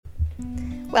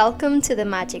Welcome to the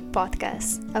Magic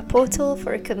Podcast, a portal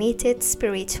for committed,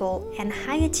 spiritual, and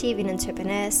high achieving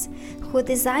entrepreneurs who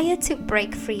desire to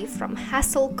break free from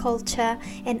hustle culture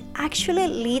and actually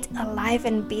lead a life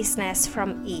and business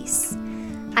from ease.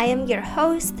 I am your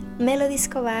host, Melody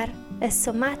Escobar, a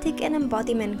somatic and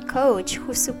embodiment coach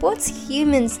who supports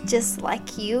humans just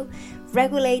like you,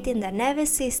 regulating their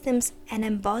nervous systems and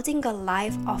embodying a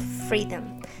life of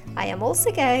freedom. I am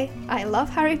also gay, I love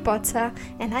Harry Potter,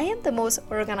 and I am the most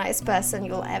organized person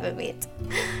you'll ever meet.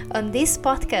 On this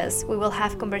podcast, we will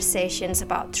have conversations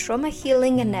about trauma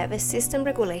healing and nervous system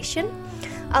regulation.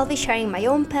 I'll be sharing my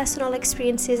own personal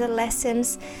experiences and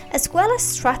lessons, as well as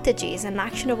strategies and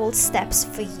actionable steps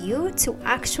for you to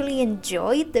actually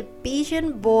enjoy the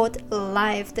vision board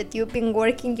life that you've been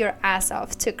working your ass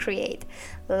off to create.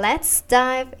 Let's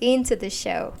dive into the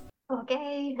show.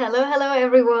 Okay, hello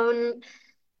everyone,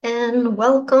 and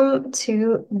welcome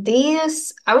to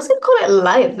this. I was gonna call it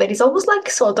live, but it's almost like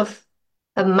sort of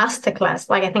a masterclass.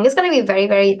 Like, I think it's gonna be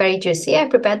very juicy. I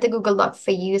prepared the Google Doc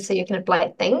for you so you can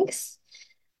apply things.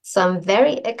 So I'm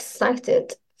very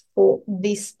excited for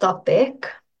this topic.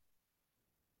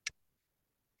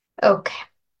 Okay,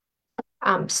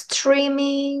 I'm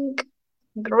streaming.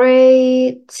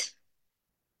 Great.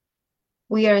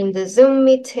 We are in the Zoom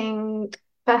meeting.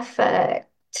 Perfect.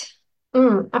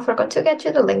 I forgot to get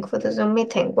you the link for the Zoom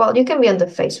meeting. Well, you can be on the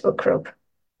Facebook group.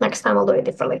 Next time I'll do it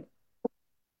differently.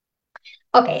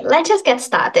 Okay, let's just get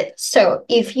started. So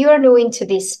if you're new into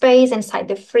this space inside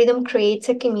the Freedom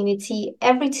Creator community,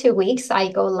 every 2 weeks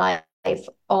I go live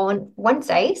on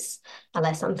Wednesdays,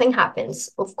 unless something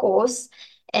happens, of course.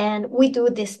 And we do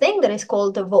this thing that is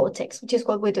called the Vortex, which is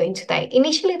what we're doing today.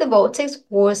 Initially, the Vortex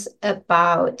was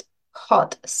about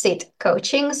hot seat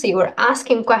coaching. So you were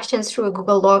asking questions through a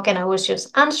Google Doc and I was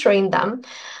just answering them.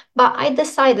 But I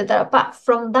decided that apart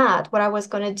from that, what I was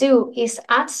going to do is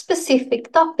add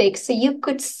specific topics so you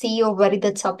could see already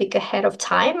the topic ahead of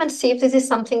time and see if this is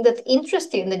something that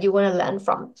interests you and that you want to learn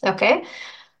from. Okay.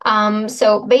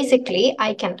 So basically,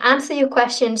 I can answer your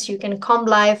questions. You can come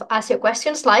live, ask your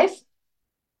questions live,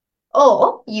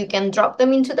 or you can drop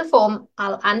them into the form.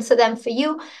 I'll answer them for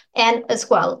you. And as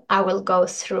well, I will go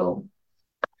through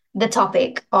the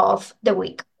topic of the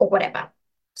week or whatever.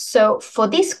 So for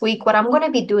this week, what I'm going to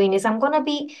be doing is I'm going to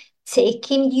be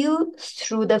taking you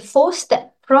through the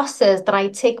 4-step process that I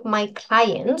take my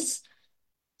clients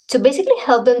to basically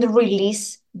help them to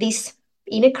release this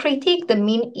inner critic, the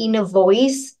mean inner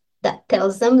voice that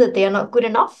tells them that they are not good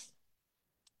enough.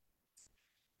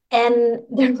 And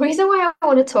the reason why I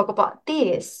want to talk about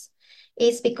this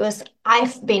is because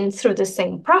I've been through the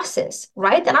same process,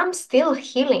 right? And I'm still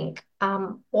healing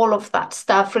all of that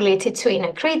stuff related to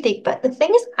inner critic. But the thing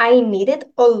is, I needed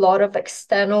a lot of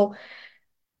external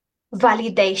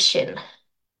validation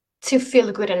to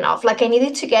feel good enough. Like, I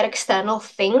needed to get external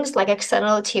things, like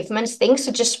external achievements, things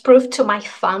to just prove to my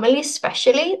family,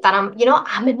 especially, that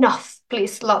I'm enough.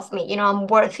 Please love me. I'm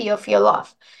worthy of your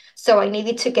love. So I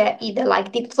needed to get either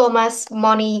like diplomas,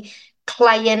 money,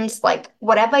 clients, like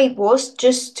whatever it was,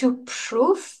 just to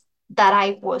prove that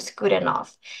I was good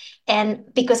enough.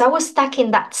 And because I was stuck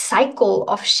in that cycle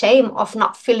of shame, of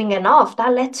not feeling enough,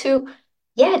 that led to,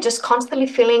 just constantly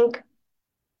feeling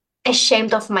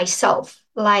ashamed of myself.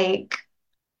 Like,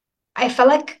 I felt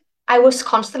like I was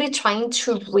constantly trying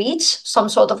to reach some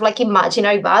sort of like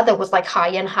imaginary bar that was like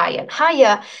higher and higher and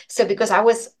higher. So because I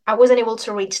wasn't able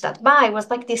to reach that bar, it was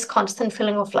like this constant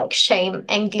feeling of like shame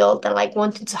and guilt and like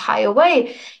wanting to hide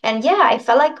away. And I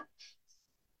felt like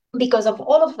because of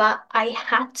all of that, I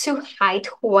had to hide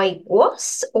who I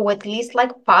was, or at least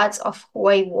like parts of who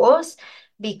I was,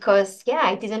 because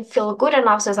I didn't feel good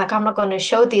enough. So it's like, I'm not going to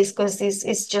show this because this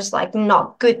is just like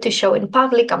not good to show in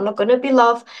public. I'm not going to be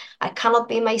loved. I cannot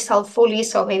be myself fully.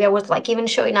 So maybe I was like even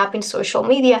showing up in social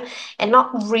media and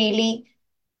not really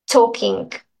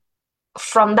talking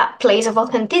from that place of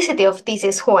authenticity of this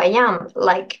is who I am.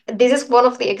 Like, this is one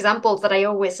of the examples that I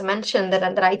always mention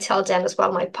that I tell Jen as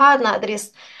well, my partner, that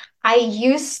is, I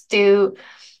used to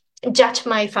judge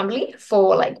my family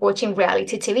for like watching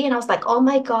reality TV, and I was like, oh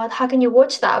my God, how can you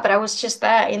watch that? But I was just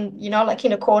there in, like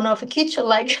in a corner of a kitchen,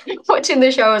 like watching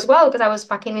the show as well, because I was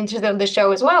fucking interested in the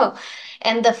show as well.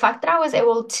 And the fact that I was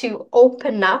able to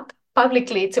open up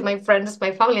publicly to my friends,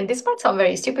 my family, and this might sound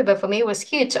very stupid, but for me it was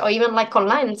huge, or even like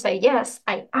online and say, yes,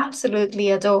 I absolutely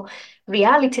adore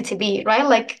reality TV, right?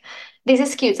 Like, this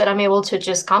is cute that I'm able to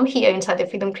just come here inside the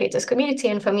Freedom Creators community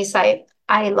and for me say,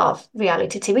 I love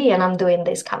reality TV and I'm doing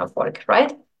this kind of work,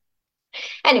 right?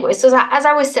 Anyway, so as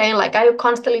I was saying, like I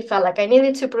constantly felt like I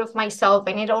needed to prove myself.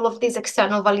 I need all of this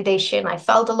external validation. I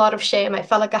felt a lot of shame. I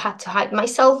felt like I had to hide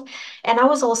myself. And I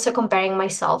was also comparing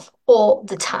myself all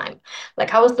the time.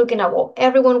 Like I was looking at what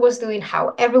everyone was doing,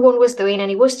 how everyone was doing,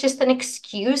 and it was just an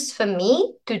excuse for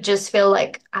me to just feel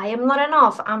like I am not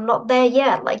enough. I'm not there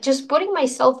yet. Like just putting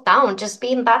myself down, just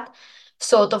being that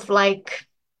sort of like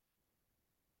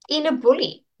inner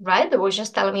bully, right? That was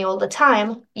just telling me all the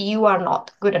time, you are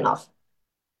not good enough.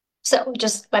 So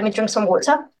just let me drink some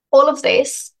water. All of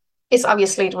this is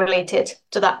obviously related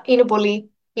to that inner bully,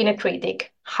 inner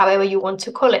critic, however you want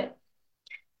to call it.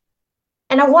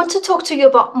 And I want to talk to you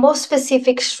about more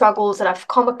specific struggles that I've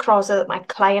come across, that my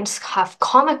clients have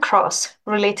come across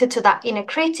related to that inner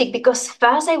critic, because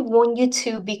first I want you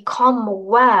to become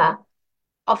aware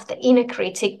of the inner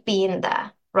critic being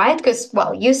there, right? Because,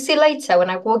 well, you see later when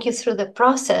I walk you through the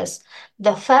process,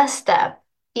 the first step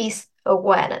is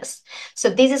awareness. So,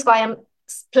 this is why I'm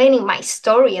explaining my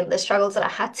story and the struggles that I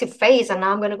had to face. And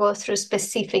now I'm going to go through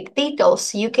specific details.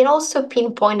 So you can also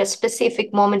pinpoint a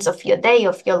specific moments of your day,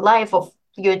 of your life, of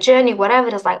your journey, whatever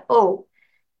it is like, oh,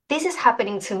 this is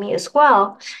happening to me as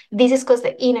well. This is because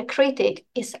the inner critic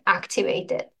is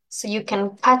activated. So you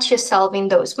can catch yourself in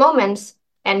those moments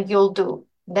and you'll do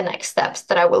the next steps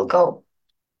that I will go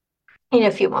in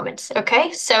a few moments.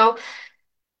 Okay. So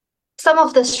some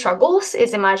of the struggles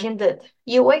is, imagine that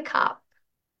you wake up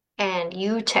and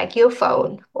you check your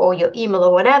phone or your email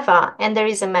or whatever, and there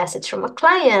is a message from a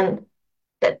client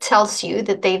that tells you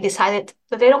that they decided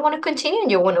that they don't want to continue in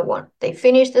your one-on-one. They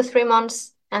finished the 3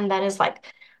 months and then it's like,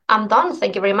 I'm done.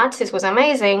 Thank you very much. This was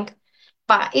amazing.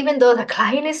 But even though the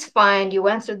client is fine, you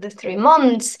went through the 3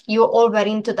 months, you're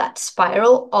already into that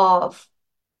spiral of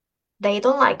they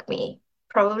don't like me.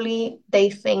 Probably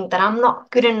they think that I'm not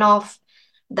good enough,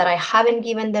 that I haven't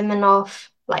given them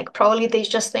enough. Like, probably they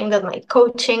just think that my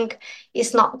coaching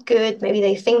is not good. Maybe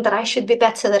they think that I should be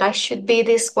better, that I should be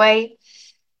this way.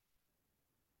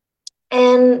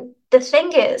 And the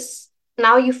thing is,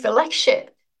 now you feel like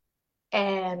shit.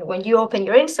 And when you open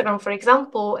your Instagram, for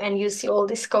example, and you see all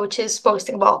these coaches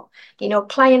posting about,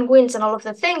 client wins and all of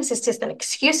the things, it's just an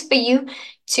excuse for you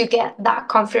to get that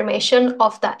confirmation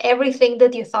of that everything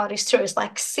that you thought is true. It's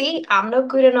like, see, I'm not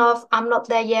good enough. I'm not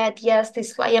there yet. Yes,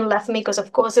 this client left me because,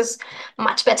 of course, there's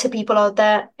much better people out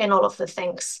there and all of the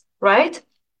things, right?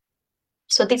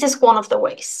 So this is one of the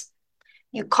ways.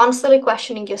 You constantly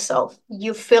questioning yourself.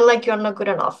 You feel like you're not good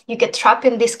enough. You get trapped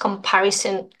in this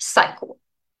comparison cycle.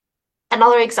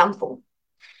 Another example,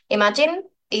 imagine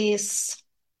is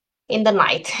in the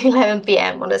night, 11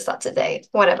 p.m. on a Saturday,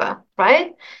 whatever,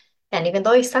 right? And even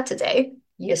though it's Saturday,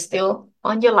 you're still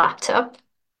on your laptop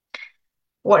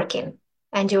working.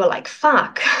 And you're like,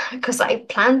 fuck, because I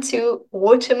plan to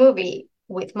watch a movie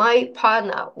with my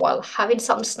partner while having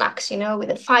some snacks, with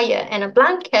a fire and a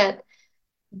blanket.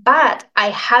 But I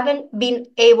haven't been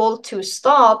able to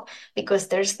stop because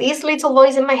there's this little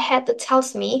voice in my head that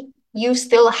tells me you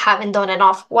still haven't done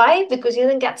enough. Why? Because you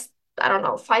didn't get, I don't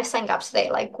know, 5 sign-ups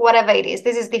today, like whatever it is.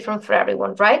 This is different for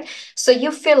everyone, right? So you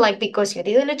feel like because you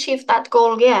didn't achieve that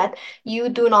goal yet, you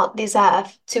do not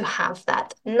deserve to have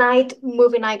that night,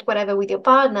 movie night, whatever with your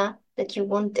partner that you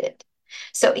wanted.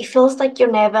 So it feels like you're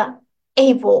never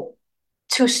able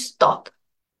to stop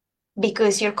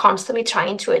because you're constantly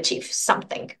trying to achieve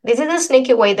something. This is a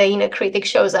sneaky way the inner critic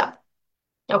shows up.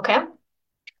 Okay.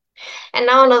 And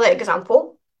now another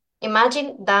example.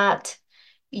 Imagine that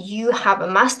you have a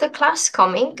masterclass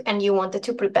coming and you wanted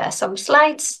to prepare some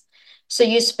slides. So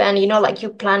you spend, like you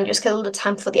plan, you schedule the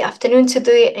time for the afternoon to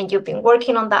do it, and you've been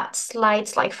working on that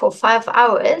slides like for 5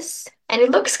 hours, and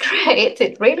it looks great.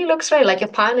 It really looks great. Like your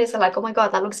partners are like, oh my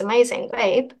God, that looks amazing,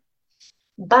 babe.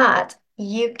 But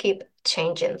you keep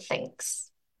changing things.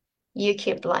 You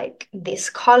keep like, this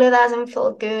color doesn't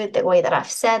feel good, the way that I've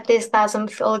said this doesn't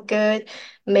feel good,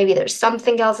 maybe there's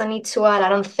something else I need to add, I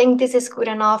don't think this is good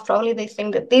enough, probably they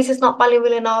think that this is not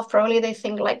valuable enough, probably they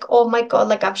think like, oh my God,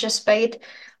 like I've just paid,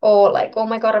 or like, oh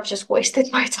my God, I've just wasted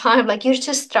my time. Like you're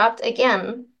just trapped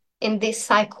again in this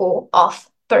cycle of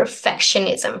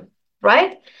perfectionism,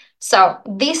 right? So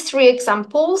these three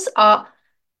examples are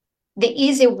the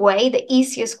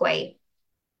easiest way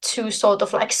to sort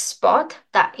of like spot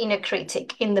that inner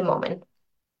critic in the moment.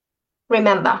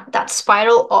 Remember that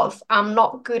spiral of I'm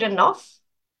not good enough,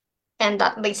 and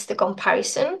that leads to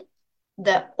comparison,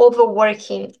 the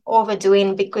overworking,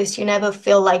 overdoing because you never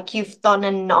feel like you've done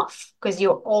enough because you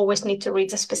always need to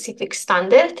reach a specific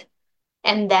standard.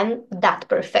 And then that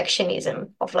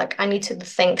perfectionism of like, I need to do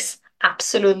things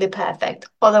absolutely perfect.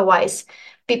 Otherwise,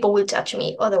 people will judge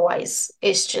me. Otherwise,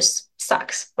 it just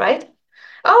sucks, right?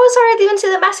 Oh, sorry, I didn't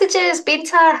see the messages.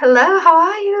 Binta, hello, how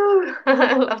are you?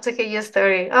 I love to hear your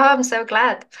story. Oh, I'm so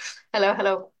glad. Hello,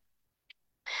 hello.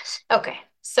 Okay,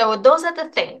 so those are the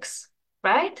things,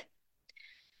 right?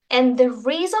 And the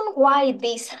reason why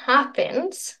this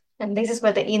happens, and this is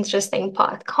where the interesting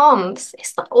part comes,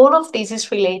 is that all of this is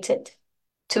related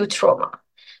to trauma.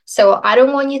 So I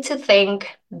don't want you to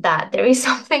think that there is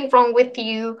something wrong with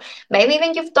you. Maybe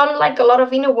even you've done like a lot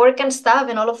of inner work and stuff,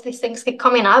 and all of these things keep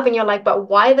coming up, and you're like, but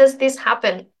why does this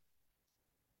happen?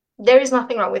 There is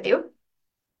nothing wrong with you.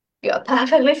 You're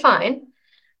perfectly fine.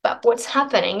 But what's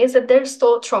happening is that there's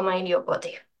still trauma in your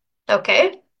body.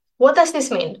 Okay? What does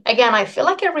this mean? Again, I feel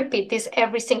like I repeat this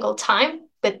every single time,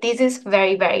 but this is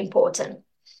very, very important.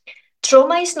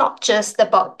 Trauma is not just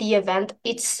about the event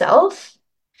itself.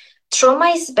 Trauma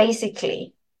is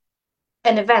basically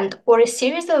an event or a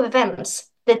series of events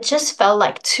that just felt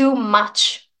like too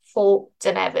much for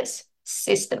the nervous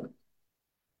system.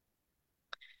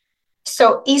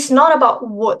 So it's not about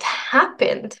what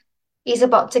happened, it's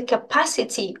about the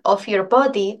capacity of your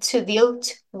body to deal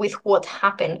with what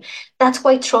happened. That's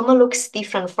why trauma looks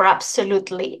different for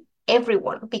absolutely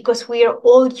everyone, because we are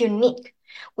all unique.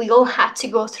 We all had to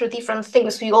go through different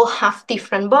things. We all have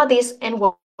different bodies, and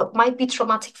what might be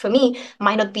traumatic for me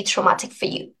might not be traumatic for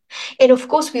you. And of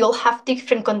course, we all have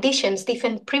different conditions,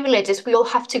 different privileges. We all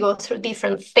have to go through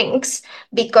different things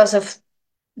because of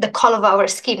the color of our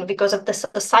skin, because of the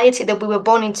society that we were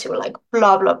born into, like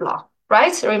blah, blah, blah,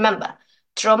 right? So remember,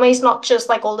 trauma is not just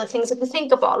like all the things that we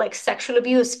think about, like sexual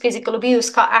abuse, physical abuse,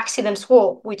 car accidents,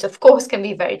 war, which of course can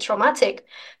be very traumatic,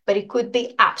 but it could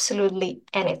be absolutely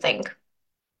anything.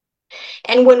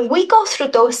 And when we go through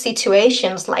those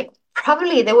situations, like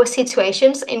probably there were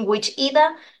situations in which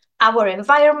either our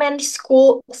environment,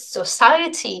 school,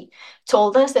 society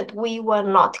told us that we were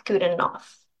not good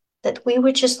enough, that we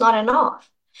were just not enough.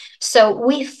 So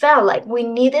we felt like we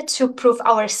needed to prove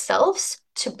ourselves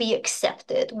to be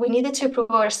accepted. We needed to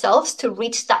prove ourselves to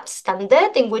reach that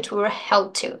standard in which we were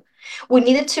held to. We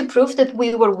needed to prove that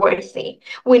we were worthy.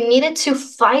 We needed to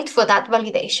fight for that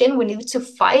validation. We needed to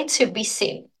fight to be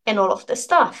seen and all of the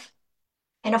stuff.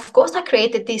 And of course, that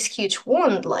created this huge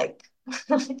wound like,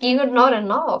 you're not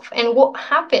enough. And what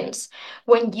happens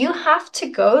when you have to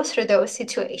go through those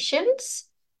situations?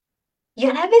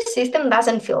 Your nervous system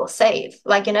doesn't feel safe.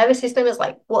 Like your nervous system is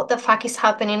like, what the fuck is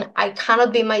happening? I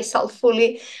cannot be myself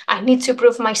fully. I need to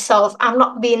prove myself. I'm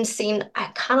not being seen.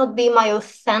 I cannot be my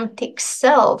authentic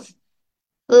self.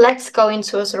 Let's go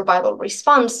into a survival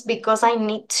response because I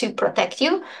need to protect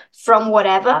you from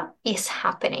whatever is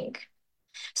happening.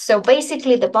 So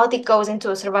basically, the body goes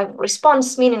into a survival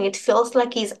response, meaning it feels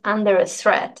like it's under a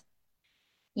threat.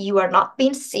 You are not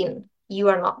being seen. You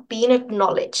are not being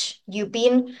acknowledged. You've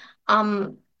been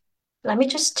let me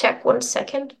just check 1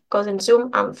 second because in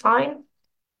Zoom I'm fine.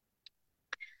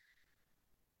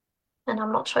 And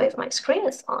I'm not sure if my screen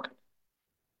is on.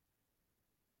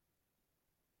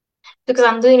 Because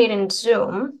I'm doing it in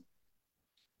Zoom,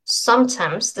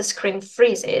 sometimes the screen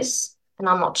freezes and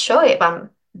I'm not sure if I'm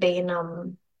being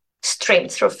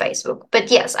streamed through Facebook. But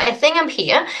yes, I think I'm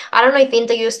here. I don't know if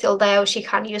Inta you're still there or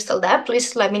Shihan you're still there.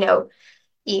 Please let me know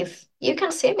if you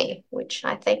can see me, which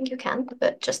I think you can,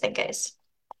 but just in case.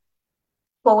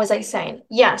 What was I saying?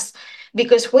 Yes,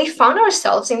 because we found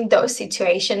ourselves in those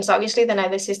situations. Obviously, the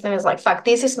nervous system is like, fuck,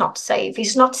 this is not safe.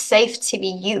 It's not safe to be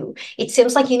you. It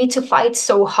seems like you need to fight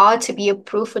so hard to be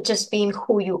approved for just being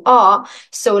who you are.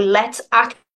 So let's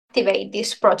activate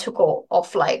this protocol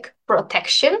of like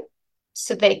protection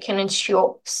so they can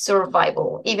ensure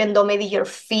survival, even though maybe your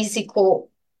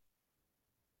physical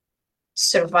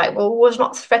survival was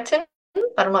not threatened.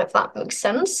 I don't know if that makes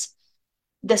sense.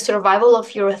 The survival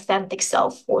of your authentic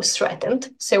self was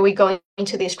threatened. So we go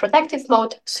into this protective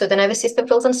mode. So the nervous system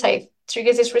feels unsafe,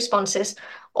 triggers its responses.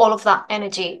 All of that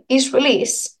energy is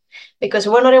released because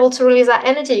we're not able to release that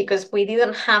energy because we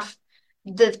didn't have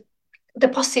the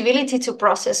possibility to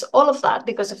process all of that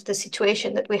because of the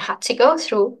situation that we had to go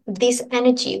through. This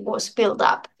energy was built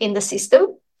up in the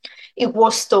system. It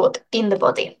was stored in the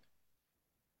body.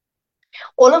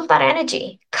 All of that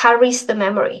energy carries the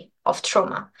memory of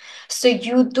trauma. So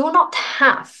you do not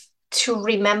have to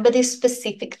remember the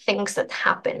specific things that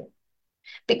happen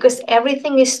because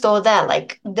everything is stored there.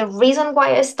 Like the reason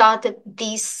why I started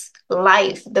this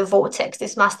live, the vortex,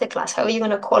 this masterclass, however you're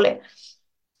going to call it,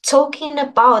 talking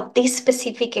about these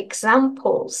specific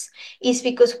examples is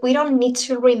because we don't need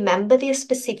to remember the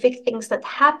specific things that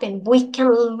happen. We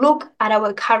can look at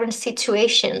our current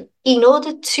situation in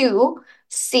order to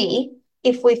see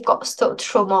if we've got stored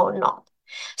trauma or not.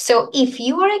 So if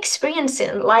you are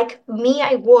experiencing, like me,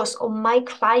 I was, or my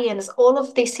clients, all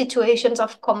of these situations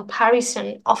of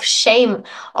comparison, of shame,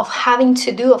 of having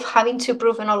to do, of having to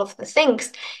prove, and all of the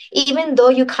things, even though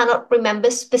you cannot remember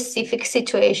specific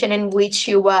situation in which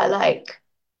you were like,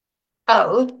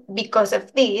 oh, because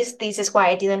of this is why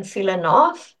I didn't feel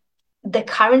enough. The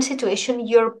current situation,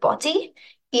 your body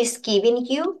is giving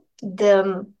you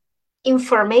the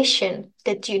information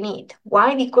that you need.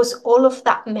 Why? Because all of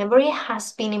that memory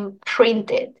has been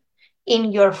imprinted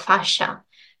in your fascia.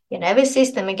 Your nervous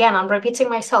system, again, I'm repeating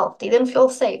myself, didn't feel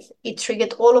safe. It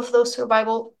triggered all of those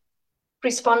survival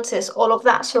responses. All of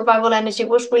that survival energy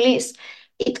was released.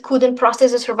 It couldn't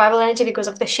process the survival energy because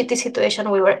of the shitty situation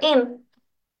we were in,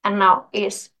 and now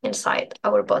is inside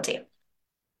our body.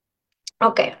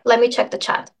 Okay, let me check the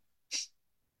chat.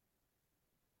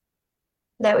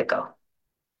 There we go.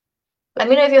 Let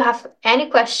me know if you have any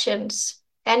questions,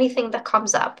 anything that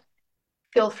comes up.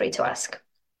 Feel free to ask.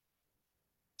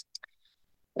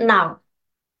 Now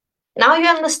you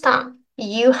understand.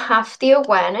 You have the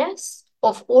awareness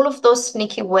of all of those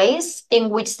sneaky ways in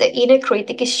which the inner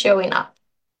critic is showing up.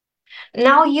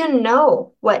 Now you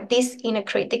know where this inner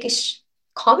critic is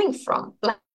coming from.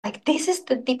 Like this is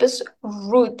the deepest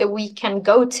root that we can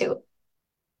go to.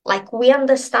 Like we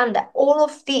understand that all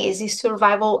of this is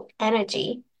survival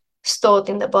energy stored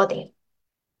in the body.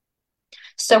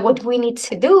 So what we need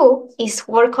to do is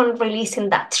work on releasing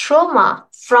that trauma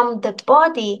from the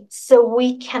body so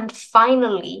we can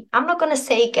finally, I'm not going to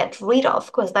say get rid of,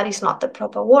 because that is not the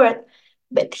proper word,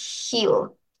 but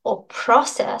heal or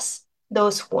process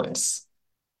those wounds.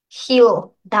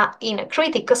 Heal that inner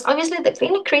critic, because obviously the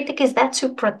inner critic is there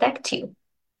to protect you.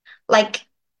 Like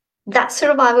that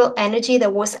survival energy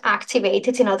that was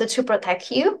activated in order to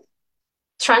protect you,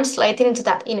 translated into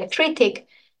that inner critic,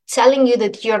 telling you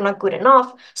that you're not good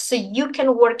enough, so you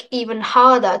can work even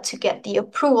harder to get the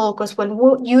approval, because when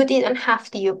you didn't have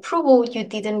the approval, you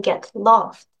didn't get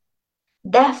loved.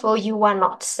 Therefore, you are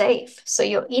not safe. So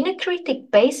your inner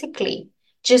critic basically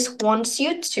just wants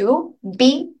you to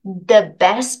be the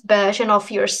best version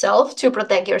of yourself to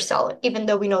protect yourself, even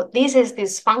though we know this is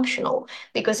dysfunctional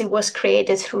because it was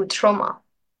created through trauma.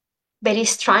 But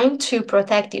it's trying to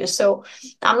protect you. So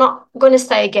I'm not going to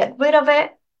say get rid of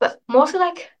it, but mostly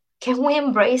like, can we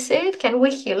embrace it? Can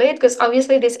we heal it? Because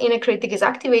obviously this inner critic is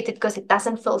activated because it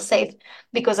doesn't feel safe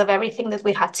because of everything that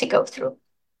we had to go through.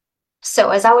 So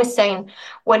as I was saying,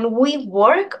 when we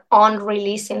work on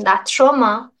releasing that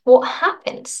trauma, what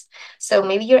happens? So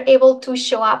maybe you're able to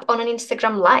show up on an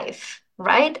Instagram live,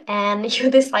 right? And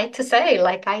you decide to say,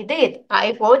 like I did,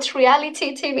 I watch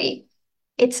reality TV.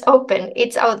 It's open,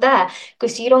 it's out there,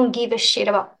 because you don't give a shit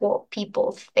about what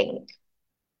people think.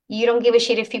 You don't give a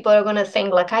shit if people are going to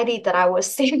think, like I did, that I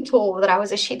was simple, that I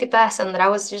was a shitty person, that I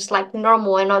was just like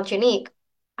normal and not unique.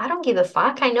 I don't give a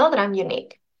fuck. I know that I'm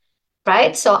unique,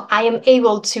 right? So I am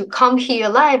able to come here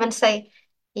live and say,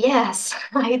 yes,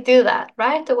 I do that,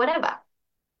 right? Or whatever.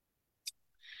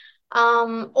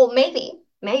 Or maybe,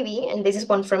 and this is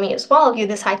one for me as well, you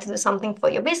decide to do something for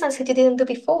your business that you didn't do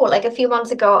before. Like a few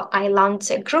months ago, I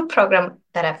launched a group program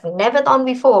that I've never done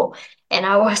before, and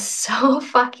I was so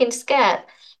fucking scared.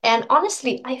 And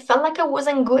honestly, I felt like I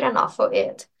wasn't good enough for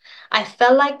it. I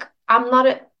felt like I'm not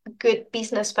a good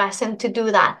business person to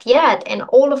do that yet. And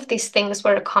all of these things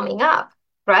were coming up,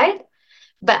 right?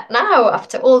 But now,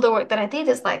 after all the work that I did,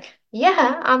 it's like,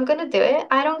 yeah, I'm gonna do it.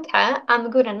 I don't care. I'm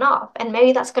good enough. And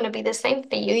maybe that's gonna be the same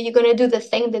for you. You're gonna do the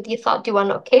thing that you thought you were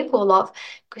not capable of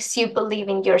because you believe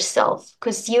in yourself,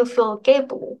 because you feel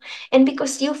capable, and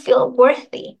because you feel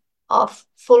worthy of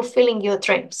fulfilling your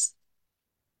dreams.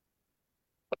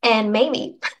 And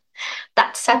maybe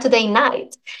that Saturday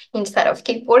night, instead of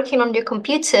keep working on your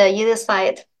computer, you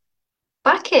decide,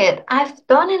 fuck it, I've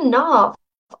done enough.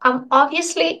 I'm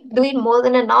obviously doing more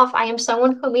than enough. I am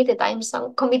someone committed. I am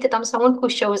so committed. I'm someone who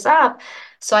shows up.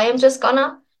 So I am just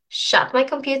gonna shut my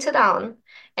computer down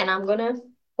and I'm gonna,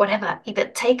 whatever, either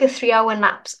take a 3 hour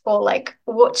nap or like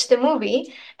watch the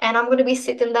movie. And I'm gonna be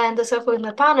sitting there in the sofa with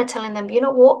my partner telling them, you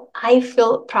know what? I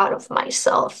feel proud of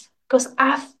myself because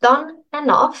I've done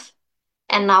enough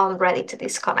and now I'm ready to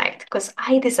disconnect because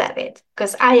I deserve it,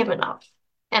 because I am enough,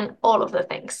 and all of the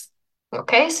things.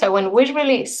 Okay, so when we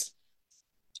release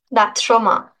that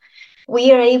trauma,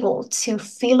 we are able to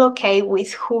feel okay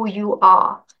with who you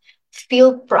are,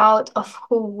 feel proud of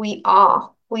who we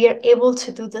are. We are able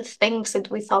to do the things that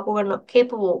we thought we were not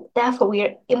capable. Therefore, we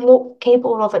are more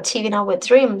capable of achieving our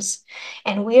dreams.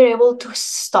 And we are able to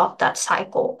stop that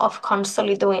cycle of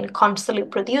constantly doing, constantly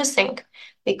producing,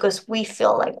 because we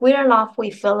feel like we're enough. We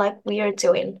feel like we are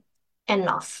doing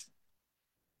enough.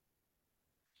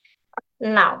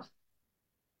 Now,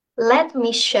 let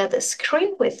me share the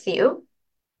screen with you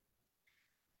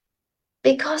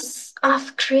because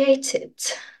I've created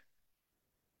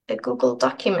a Google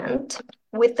document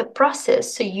with the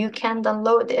process so you can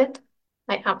download it.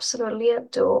 I absolutely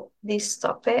adore this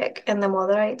topic, and the more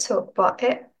that I talk about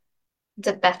it,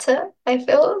 the better I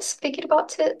feel speaking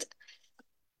about it.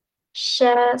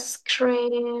 Share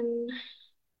screen,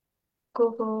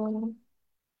 Google.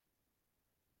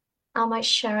 Am I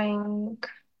sharing?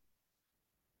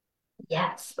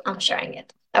 Yes, I'm sharing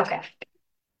it. Okay.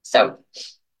 So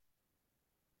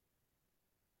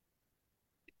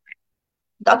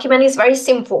document is very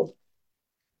simple.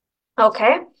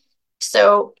 Okay.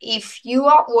 So if you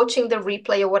are watching the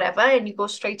replay or whatever and you go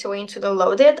straight away into the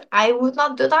loaded, I would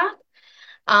not do that.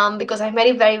 Because I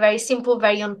made it very, very simple,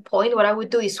 very on point. What I would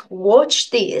do is watch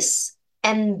this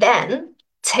and then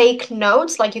take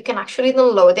notes. Like you can actually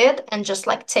download it and just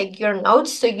like take your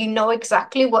notes so you know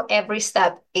exactly what every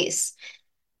step is.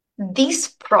 This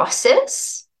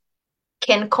process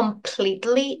can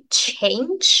completely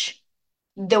change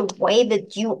the way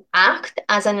that you act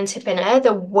as an entrepreneur,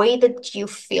 the way that you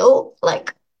feel,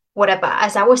 like whatever.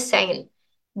 As I was saying,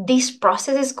 this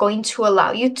process is going to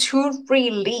allow you to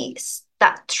release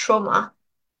that trauma,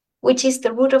 which is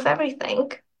the root of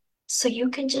everything. So you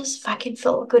can just fucking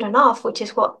feel good enough, which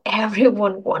is what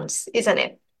everyone wants, isn't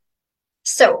it?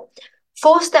 So,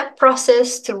 four-step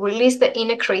process to release the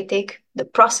inner critic, the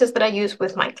process that I use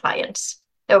with my clients.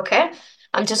 Okay.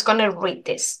 I'm just going to read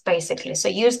this basically. So,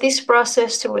 use this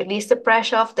process to release the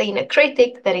pressure of the inner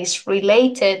critic that is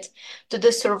related to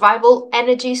the survival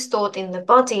energy stored in the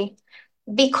body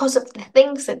because of the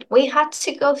things that we had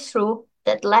to go through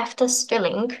that left us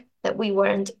feeling that we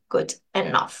weren't good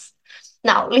enough.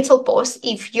 Now, little pause.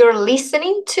 If you're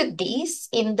listening to this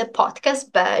in the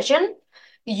podcast version,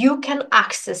 you can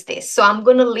access this. So I'm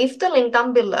going to leave the link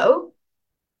down below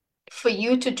for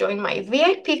you to join my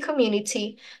VIP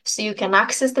community so you can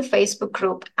access the Facebook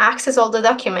group, access all the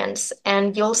documents,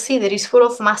 and you'll see that it's full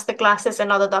of masterclasses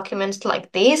and other documents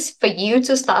like this for you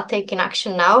to start taking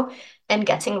action now and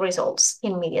getting results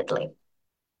immediately.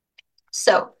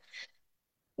 So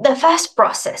the first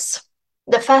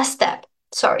step,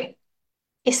 sorry,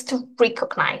 is to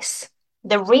recognize.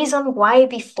 The reason why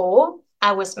before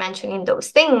I was mentioning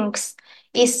those things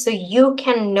is so you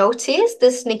can notice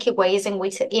the sneaky ways in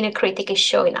which the inner critic is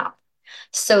showing up.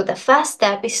 So the first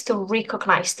step is to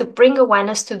recognize, to bring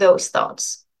awareness to those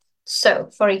thoughts. So,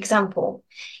 for example,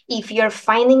 if you're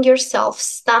finding yourself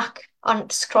stuck on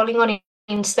scrolling on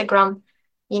Instagram,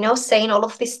 saying all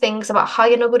of these things about how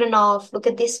you're not good enough, look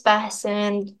at this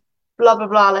person, blah, blah,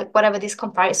 blah, like whatever this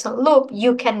comparison loop,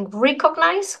 you can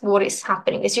recognize what is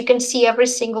happening. As you can see every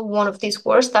single one of these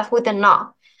words start with a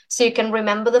na. So you can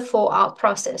remember the 4R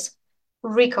process.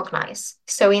 Recognize.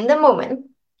 So in the moment,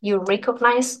 you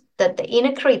recognize that the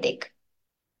inner critic,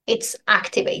 it's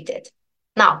activated.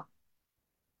 Now,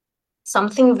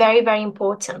 something very, very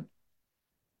important.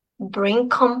 Bring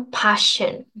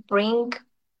compassion, bring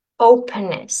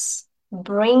openness,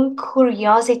 bring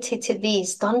curiosity to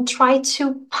this. Don't try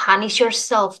to punish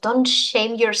yourself. Don't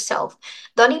shame yourself.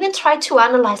 Don't even try to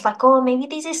analyze like, oh, maybe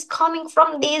this is coming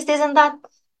from this and that.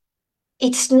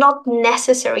 It's not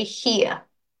necessary here.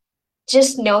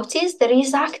 Just notice that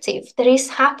it's active, that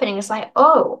is happening. It's like,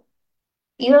 oh,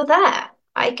 you're there.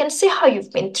 I can see how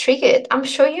you've been triggered. I'm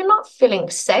sure you're not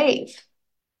feeling safe.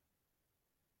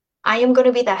 I am going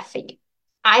to be there for you.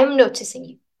 I am noticing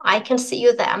you. I can see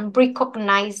you there. I'm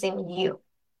recognizing you.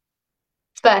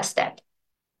 First step.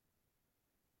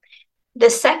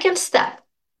 The second step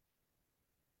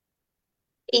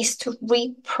is to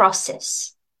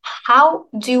reprocess. How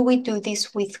do we do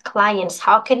this with clients?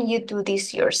 How can you do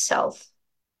this yourself?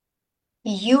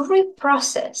 You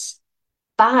reprocess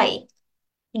by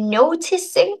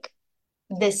noticing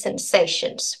the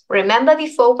sensations. Remember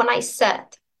before when I said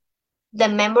the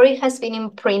memory has been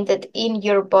imprinted in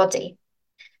your body.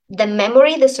 The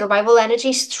memory, the survival energy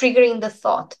is triggering the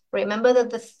thought. Remember that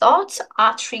the thoughts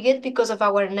are triggered because of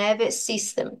our nervous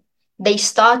system. They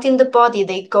start in the body,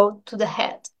 they go to the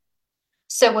head.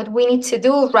 So what we need to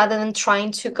do, rather than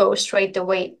trying to go straight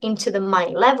away into the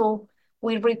mind level,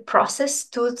 we reprocess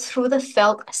through the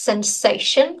felt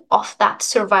sensation of that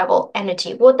survival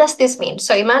energy. What does this mean?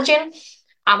 So imagine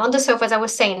I'm on the sofa, as I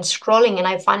was saying, scrolling, and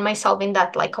I find myself in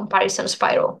that like comparison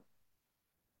spiral.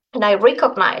 And I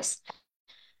recognize,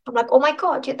 I'm like, oh my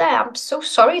God, you're there. I'm so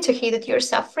sorry to hear that you're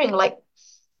suffering. Like,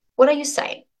 what are you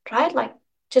saying? Right? Like,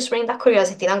 just bring that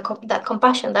curiosity, that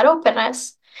compassion, that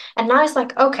openness. And now it's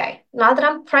like, okay, now that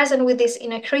I'm present with this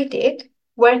inner critic,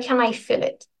 where can I feel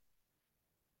it?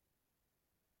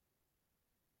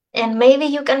 And maybe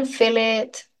you can feel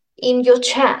it in your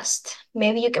chest.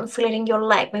 Maybe you can feel it in your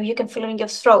leg. Maybe you can feel it in your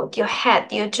throat, your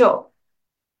head, your jaw.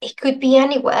 It could be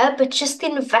anywhere, but just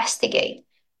investigate.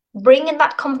 Bring in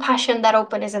that compassion, that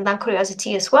openness, and that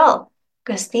curiosity as well.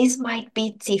 Because this might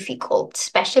be difficult,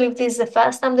 especially if this is the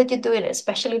first time that you're doing it,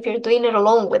 especially if you're doing it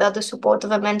alone without the support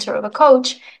of a mentor or a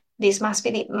coach. This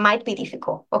might be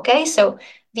difficult. Okay, so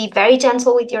be very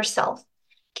gentle with yourself.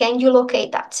 Can you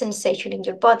locate that sensation in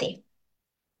your body?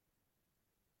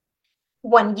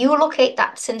 When you locate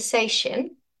that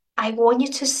sensation, I want you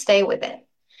to stay with it.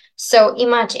 So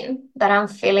imagine that I'm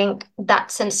feeling that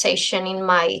sensation in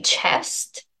my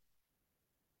chest.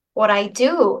 What I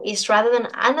do is rather than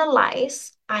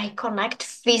analyze, I connect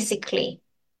physically.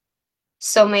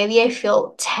 So maybe I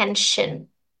feel tension,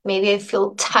 maybe I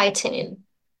feel tightening,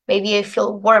 maybe I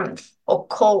feel warmth or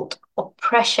cold or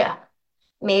pressure,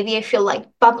 maybe I feel like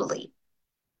bubbly.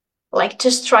 Like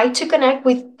just try to connect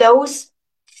with those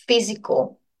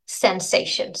physical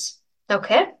sensations,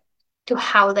 okay? To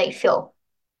how they feel.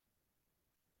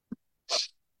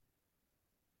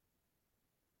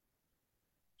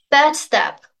 Third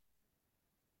step,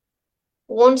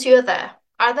 once you're there,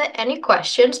 are there any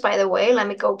questions, by the way? Let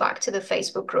me go back to the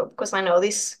Facebook group because I know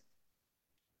this.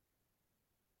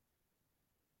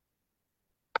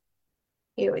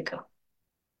 Here we go.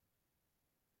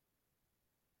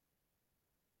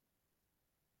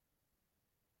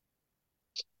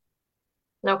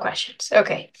 No questions.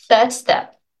 Okay. Third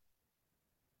step,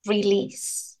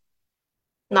 release.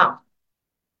 Now,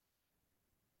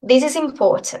 this is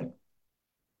important.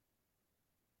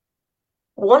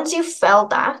 Once you felt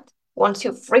that, once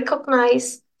you've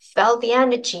recognized, felt the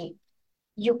energy,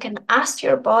 you can ask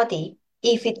your body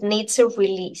if it needs a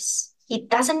release. It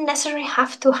doesn't necessarily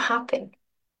have to happen.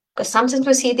 Because sometimes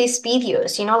we see these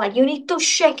videos, like you need to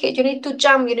shake it, you need to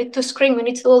jump, you need to scream, you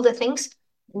need to do all the things.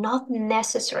 Not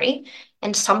necessary.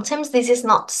 And sometimes this is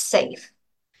not safe.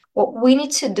 What we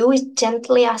need to do is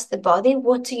gently ask the body,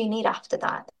 what do you need after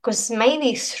that? Because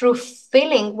maybe through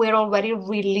feeling, we're already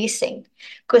releasing.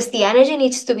 Because the energy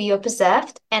needs to be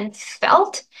observed and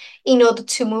felt in order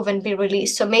to move and be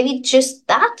released. So maybe just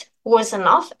that was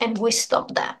enough and we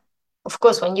stop there. Of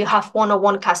course, when you have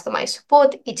one-on-one customized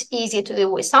support, it's easier to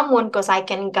do with someone because I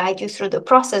can guide you through the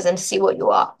process and see where you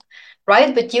are,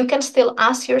 right? But you can still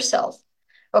ask yourself,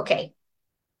 okay,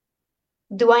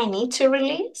 do I need to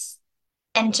release?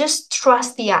 And just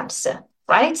trust the answer,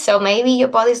 right? So maybe your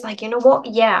body's like, you know what?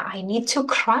 Yeah, I need to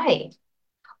cry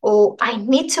or I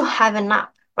need to have a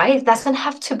nap, right? It doesn't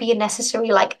have to be a necessary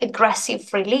like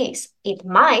aggressive release. It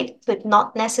might, but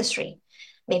not necessary.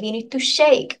 Maybe you need to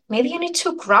shake. Maybe you need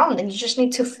to ground and you just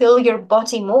need to feel your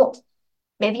body more.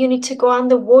 Maybe you need to go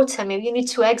underwater. Maybe you need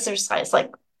to exercise.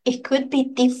 Like it could be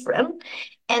different.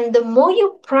 And the more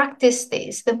you practice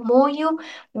this, the more you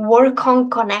work on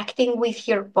connecting with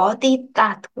your body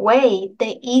that way,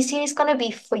 the easier it's going to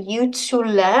be for you to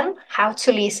learn how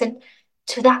to listen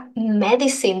to that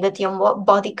medicine that your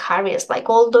body carries, like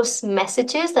all those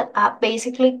messages that are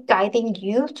basically guiding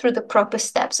you through the proper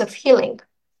steps of healing.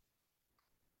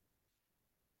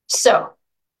 So,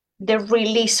 the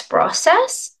release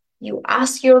process, you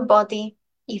ask your body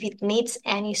if it needs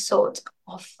any sort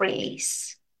of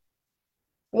release.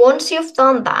 Once you've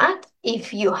done that,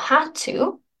 if you had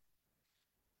to,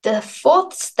 the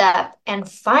fourth step and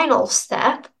final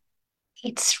step,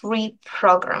 it's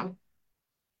reprogram.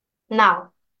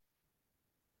 Now,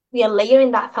 we are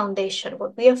layering that foundation.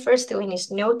 What we are first doing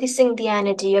is noticing the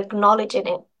energy, acknowledging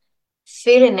it,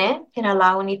 feeling it, and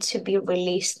allowing it to be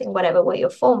released in whatever way or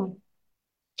form.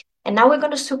 And now we're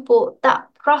going to support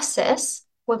that process.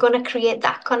 We're going to create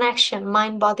that connection,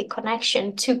 mind-body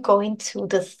connection to go into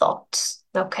the thoughts,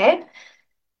 okay?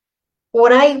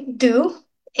 What I do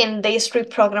in this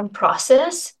reprogram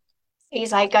process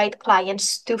is I guide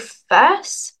clients to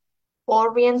first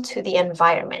orient to the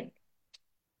environment.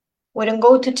 We don't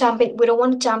go to jump in, we don't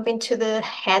want to jump into the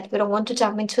head, we don't want to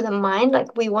jump into the mind.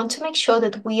 Like we want to make sure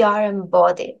that we are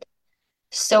embodied.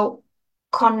 So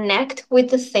connect with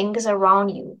the things around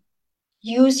you.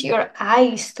 Use your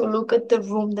eyes to look at the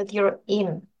room that you're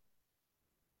in.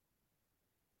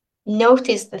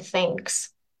 Notice the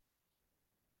things.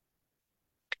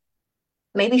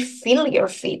 Maybe feel your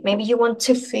feet. Maybe you want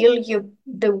to feel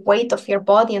the weight of your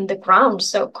body on the ground.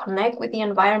 So connect with the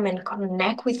environment,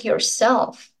 connect with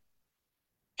yourself.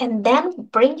 And then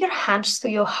bring your hands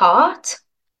to your heart.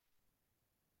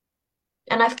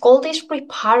 And I've called this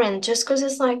reparent just because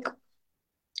it's like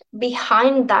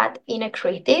behind that inner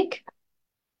critic,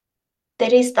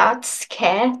 there is that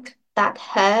scared, that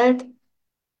hurt,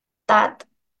 that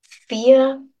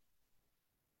fear,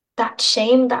 that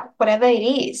shame, that whatever it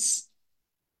is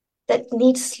that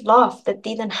needs love, that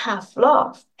didn't have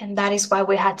love. And that is why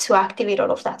we had to activate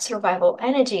all of that survival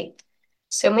energy.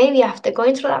 So maybe after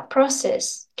going through that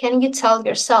process, can you tell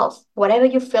yourself whatever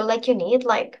you feel like you need,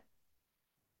 like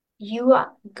you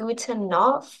are good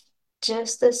enough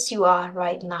just as you are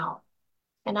right now.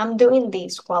 And I'm doing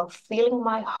this while feeling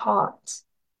my heart,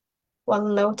 while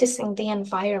noticing the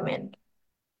environment.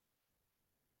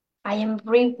 I am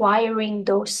rewiring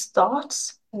those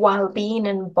thoughts while being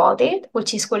embodied,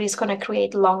 which is what is going to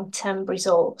create long-term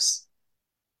results.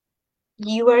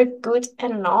 You are good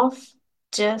enough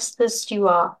just as you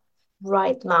are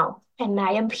right now, and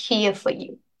I am here for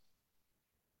you.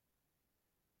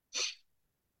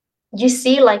 You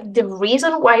see, like the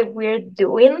reason why we're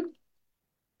doing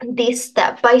this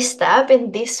step by step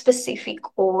in this specific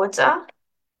order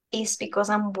is because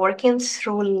I'm working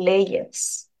through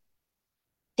layers.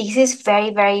 This is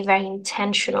very, very, very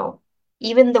intentional.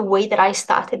 Even the way that I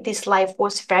started this life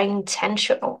was very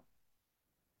intentional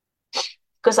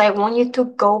because I want you to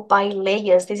go by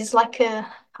layers. This is like a,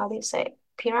 how do you say,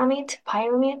 pyramid?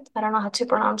 Pyramid? I don't know how to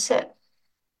pronounce it.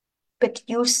 But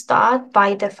you start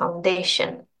by the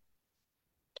foundation.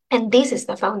 And this is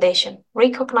the foundation.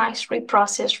 Recognize,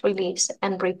 reprocess, release,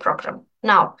 and reprogram.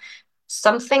 Now,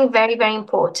 something very, very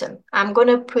important. I'm going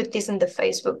to put this in the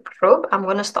Facebook group. I'm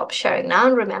going to stop sharing now.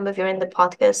 And remember, if you're in the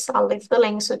podcast, I'll leave the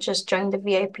link. So just join the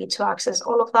VIP to access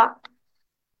all of that.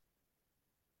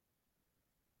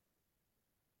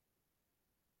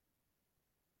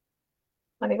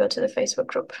 Let me go to the Facebook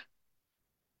group.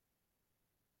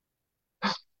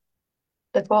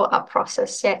 The 4-up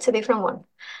process. Yeah, it's a different one.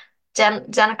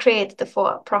 Jen created the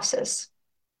 4-up process.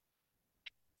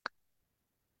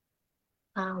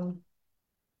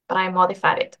 But I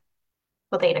modified it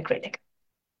for the inner critic.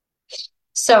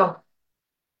 So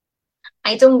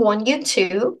I don't want you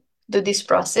to do this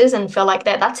process and feel like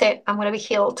that's it. I'm going to be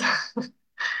healed.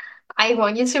 I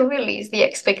want you to release the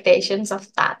expectations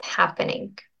of that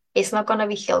happening. It's not going to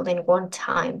be healed in one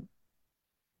time.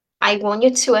 I want you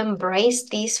to embrace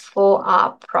this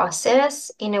 4-up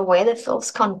process in a way that feels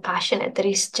compassionate, that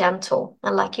is gentle,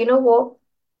 and like, you know what?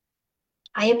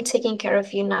 I am taking care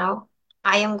of you now.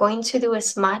 I am going to do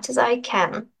as much as I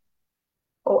can,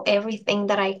 or everything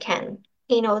that I can,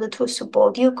 in order to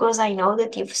support you, because I know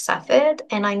that you've suffered,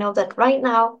 and I know that right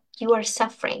now you are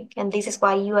suffering, and this is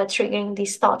why you are triggering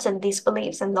these thoughts and these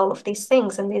beliefs and all of these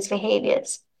things and these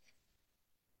behaviors.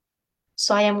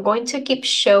 So I am going to keep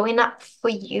showing up for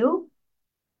you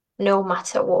no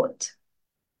matter what.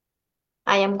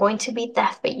 I am going to be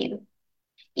there for you,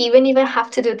 even if I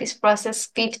have to do this process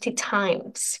 50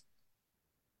 times.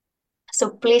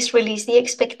 So please release the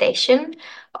expectation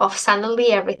of suddenly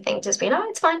everything just being, oh,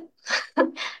 it's fine,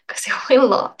 because it will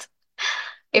not.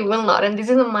 It will not. And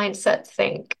this is a mindset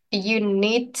thing. You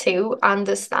need to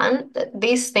understand that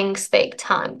these things take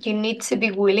time. You need to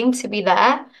be willing to be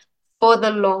there for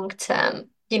the long term.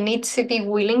 You need to be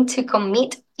willing to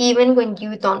commit even when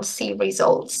you don't see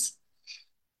results,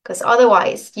 because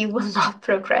otherwise you will not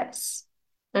progress.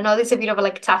 I know this is a bit of a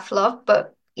like tough love,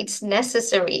 but it's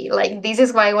necessary. Like this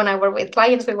is why when I work with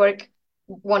clients, we work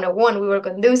 101, we work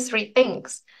on those 3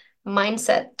 things: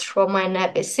 mindset, trauma, and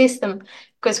nervous system,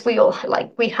 because we all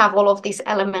like we have all of these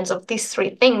elements of these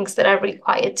 3 things that are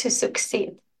required to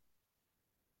succeed.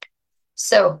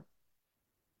 So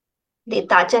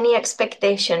detach any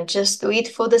expectation. Just do it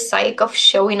for the sake of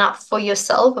showing up for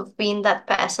yourself, of being that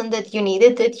person that you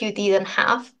needed, that you didn't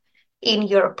have in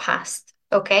your past.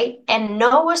 Okay. And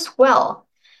know as well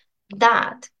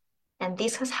that, and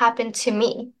this has happened to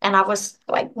me, and I was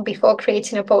like, before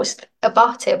creating a post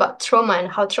about it, about trauma and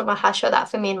how trauma has showed up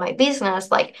for me in my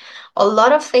business, like a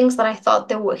lot of things that I thought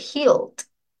they were healed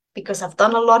because I've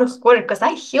done a lot of work, because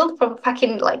I healed from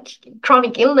fucking like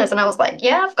chronic illness. And I was like,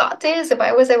 yeah, I've got this. If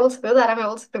I was able to do that, I'm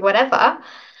able to do whatever.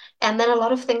 And then a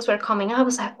lot of things were coming up. I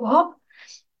was like, what?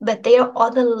 But there are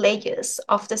other layers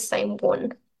of the same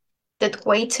wound that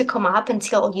wait to come up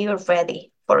until you're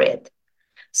ready for it.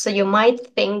 So you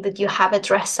might think that you have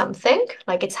addressed something,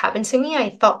 like it's happened to me.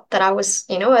 I thought that I was,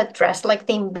 addressed like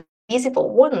the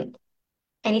invisible wound,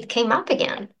 and it came up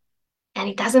again. And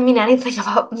it doesn't mean anything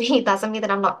about me. It doesn't mean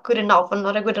that I'm not good enough. I'm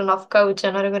not a good enough coach.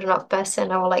 I'm not a good enough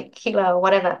person or like healer or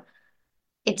whatever.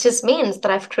 It just means that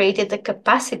I've created the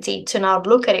capacity to now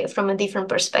look at it from a different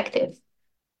perspective,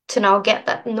 to now get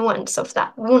that nuance of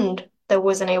that wound that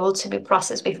wasn't able to be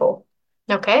processed before.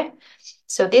 Okay?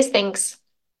 So these things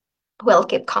will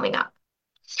keep coming up.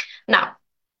 Now,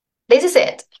 this is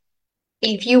it.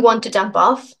 If you want to jump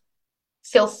off,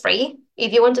 feel free.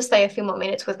 if you want to stay a few more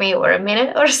minutes with me or a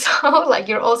minute or so, like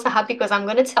you're also happy because I'm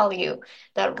going to tell you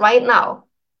that right now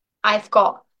I've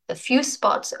got a few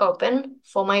spots open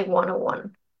for my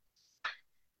one-on-one.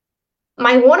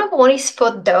 My one-on-one is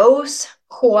for those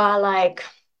who are like,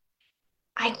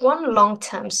 I want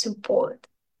long-term support.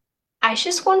 I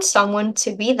just want someone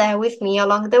to be there with me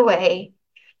along the way,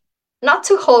 not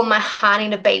to hold my hand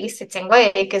in a babysitting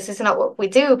way, because it's not what we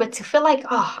do, but to feel like,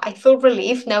 oh, I feel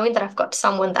relief knowing that I've got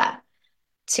someone there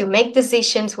to make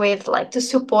decisions with, like to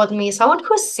support me, someone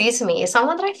who sees me,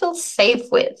 someone that I feel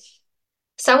safe with,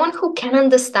 someone who can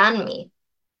understand me.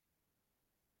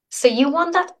 So you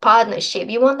want that partnership,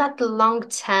 you want that long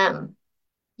term,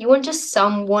 you want just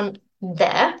someone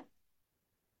there.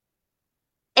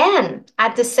 And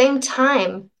at the same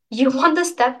time, you want the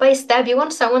step by step, you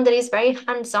want someone that is very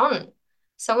hands-on,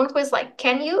 someone who is like,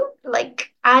 can you,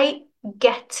 like, I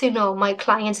get to know my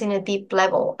clients in a deep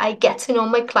level. I get to know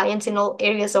my clients in all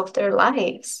areas of their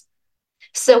lives.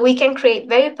 So we can create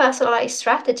very personalized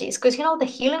strategies because, you know, the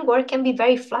healing work can be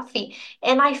very fluffy.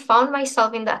 And I found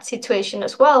myself in that situation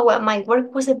as well, where my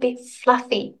work was a bit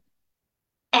fluffy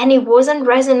and it wasn't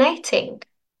resonating,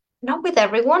 not with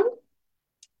everyone.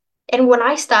 And when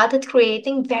I started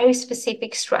creating very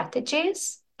specific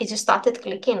strategies, it just started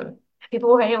clicking.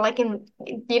 People were having like,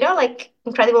 like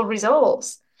incredible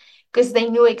results because they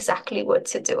knew exactly what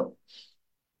to do.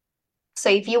 So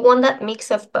if you want that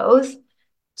mix of both,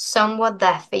 someone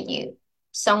there for you,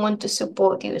 someone to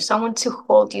support you, someone to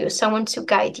hold you, someone to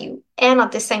guide you. And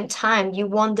at the same time, you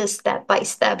want this step by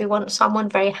step, you want someone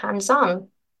very hands-on.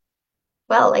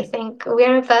 Well, I think we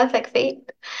are a perfect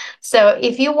fit. So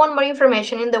if you want more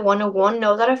information in the one-on-one,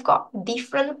 know that I've got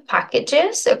different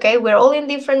packages. Okay, we're all in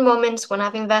different moments when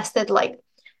I've invested, like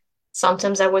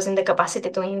sometimes I was in the capacity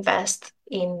to invest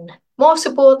in more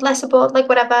support, less support, like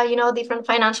whatever, different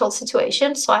financial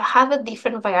situations. So I have a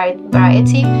different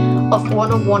variety of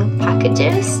one-on-one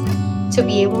packages to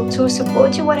be able to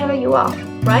support you whatever you are,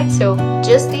 right? So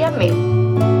just DM me.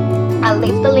 I'll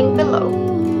leave the link below.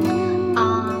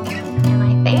 And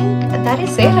I think that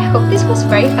is it. I hope this was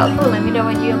very helpful. Let me know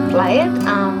when you apply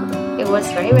it. It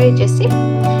was very, very juicy.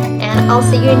 And I'll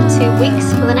see you in 2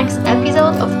 weeks for the next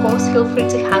episode. Of course, feel free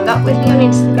to hang out with me on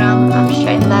Instagram. I'm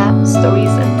sharing there stories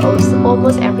and posts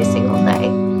almost every single day.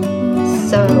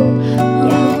 So